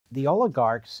The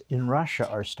oligarchs in Russia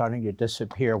are starting to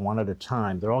disappear one at a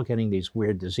time. They're all getting these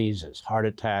weird diseases, heart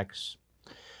attacks,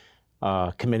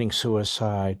 committing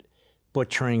suicide,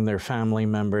 butchering their family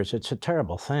members. It's a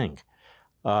terrible thing,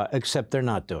 except they're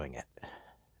not doing it.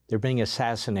 They're being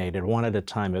assassinated one at a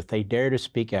time if they dare to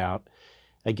speak out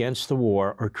against the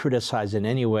war or criticize in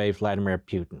any way Vladimir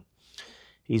Putin.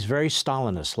 He's very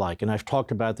Stalinist-like, and I've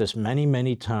talked about this many,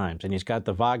 many times, and he's got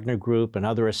the Wagner Group and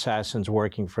other assassins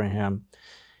working for him,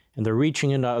 and they're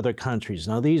reaching into other countries.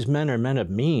 Now, these men are men of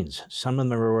means. Some of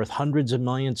them are worth hundreds of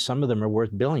millions, some of them are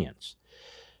worth billions.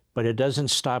 But it doesn't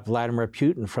stop Vladimir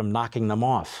Putin from knocking them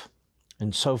off.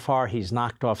 And so far, he's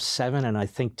knocked off 7, and I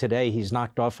think today he's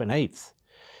knocked off an 8th.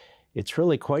 It's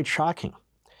really quite shocking.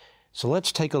 So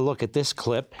let's take a look at this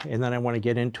clip, and then I want to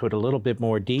get into it a little bit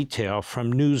more detail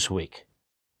from Newsweek.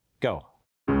 Go.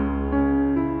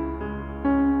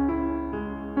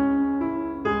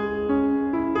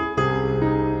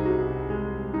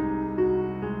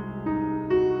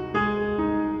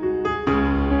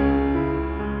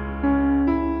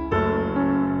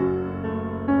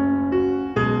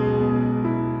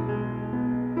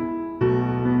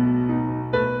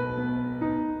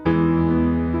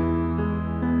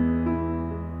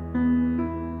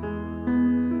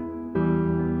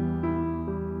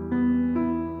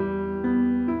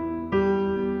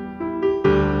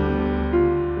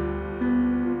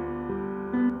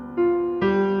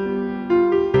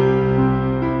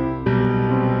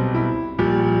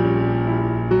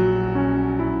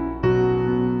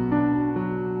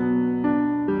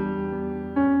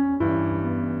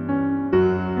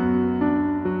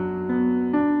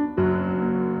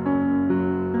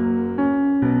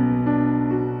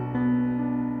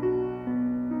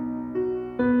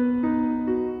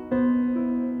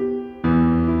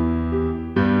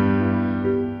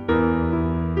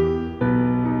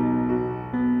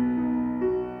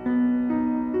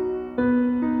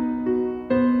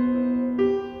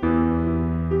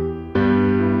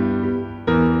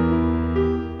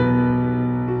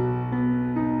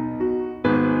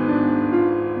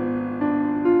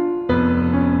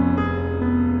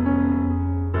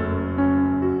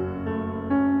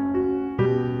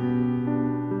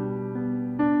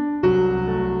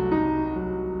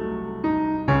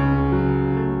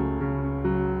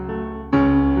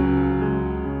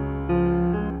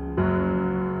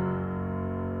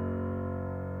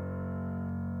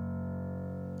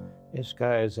 This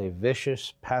guy is a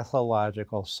vicious,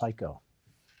 pathological psycho,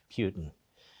 Putin.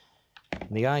 And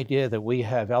the idea that we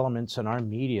have elements in our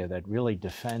media that really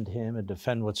defend him and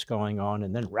defend what's going on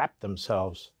and then wrap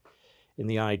themselves in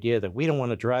the idea that we don't want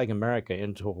to drag America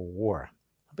into a war.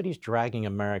 Nobody's dragging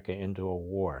America into a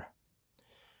war.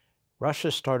 Russia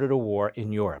started a war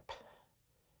in Europe.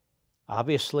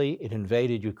 Obviously, it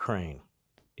invaded Ukraine.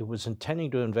 It was intending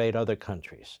to invade other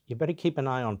countries. You better keep an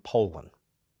eye on Poland.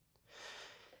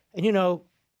 And you know,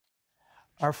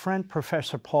 our friend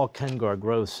Professor Paul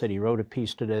Kengor-Groth said he wrote a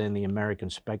piece today in the American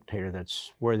Spectator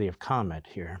that's worthy of comment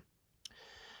here.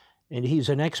 And he's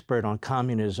an expert on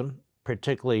communism,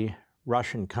 particularly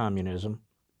Russian communism,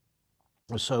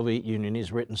 the Soviet Union.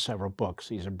 He's written several books.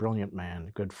 He's a brilliant man,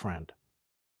 a good friend.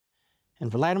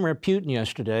 And Vladimir Putin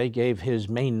yesterday gave his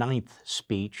May 9th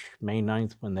speech, May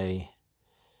 9th when they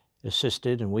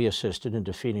assisted and we assisted in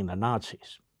defeating the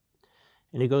Nazis.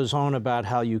 And he goes on about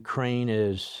how Ukraine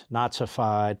is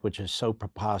Nazified, which is so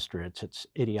preposterous, it's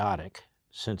idiotic,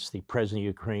 since the president of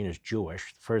Ukraine is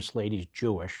Jewish, the first lady's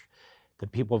Jewish, the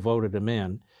people voted him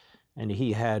in, and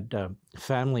he had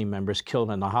family members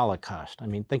killed in the Holocaust. I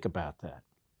mean, think about that.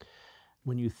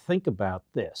 When you think about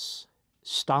this,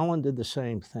 Stalin did the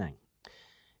same thing.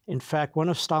 In fact, one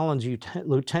of Stalin's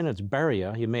lieutenants,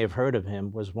 Beria, you may have heard of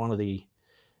him, was one of the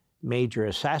major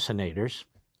assassinators,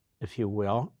 if you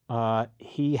will.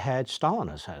 He had Stalin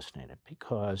assassinated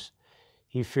because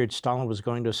he feared Stalin was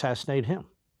going to assassinate him.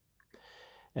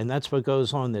 And that's what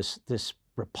goes on, this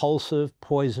repulsive,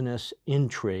 poisonous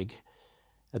intrigue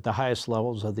at the highest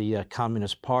levels of the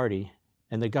Communist Party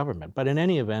and the government. But in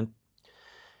any event,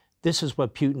 this is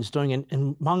what Putin's doing.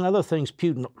 And among other things,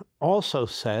 Putin also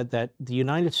said that the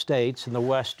United States and the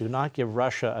West do not give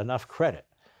Russia enough credit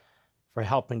for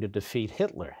helping to defeat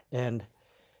Hitler. And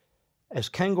as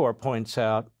Kengor points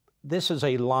out, this is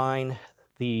a line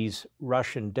these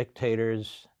Russian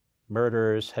dictators,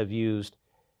 murderers have used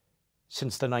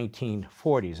since the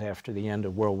 1940s, after the end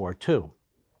of World War II.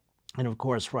 And of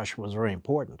course, Russia was very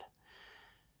important.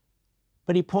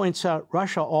 But he points out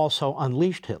Russia also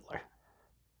unleashed Hitler.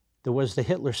 There was the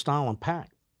Hitler-Stalin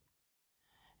Pact.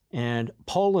 And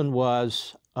Poland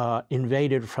was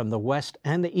invaded from the west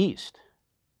and the east.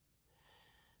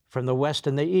 from the West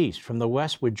and the East, from the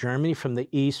West with Germany, from the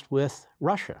East with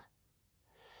Russia.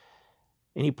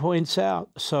 And he points out,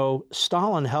 so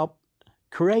Stalin helped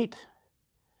create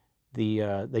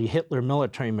the Hitler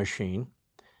military machine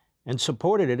and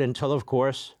supported it until, of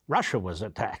course, Russia was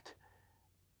attacked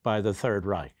by the Third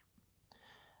Reich.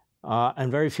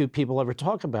 And very few people ever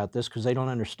talk about this because they don't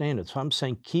understand it. So I'm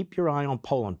saying keep your eye on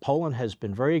Poland. Poland has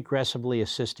been very aggressively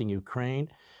assisting Ukraine.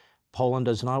 Poland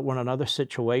does not want another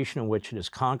situation in which it is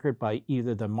conquered by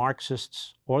either the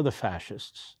Marxists or the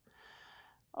fascists.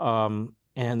 And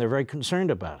they're very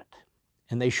concerned about it,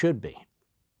 and they should be.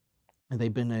 And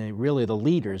they've been really the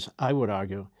leaders, I would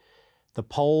argue, the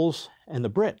Poles and the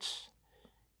Brits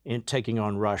in taking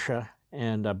on Russia.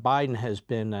 And Biden has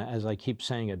been, as I keep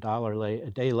saying, a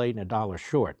day late and a dollar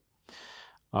short.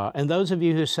 And those of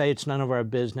you who say it's none of our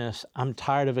business, I'm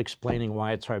tired of explaining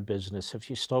why it's our business. If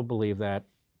you still believe that,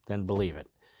 then believe it.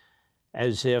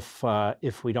 As if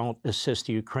we don't assist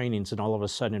the Ukrainians, and all of a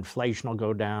sudden inflation will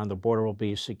go down, the border will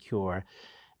be secure,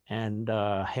 and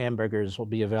hamburgers will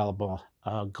be available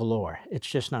galore. It's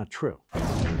just not true.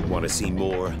 Want to see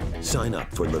more? Sign up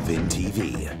for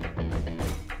LevinTV.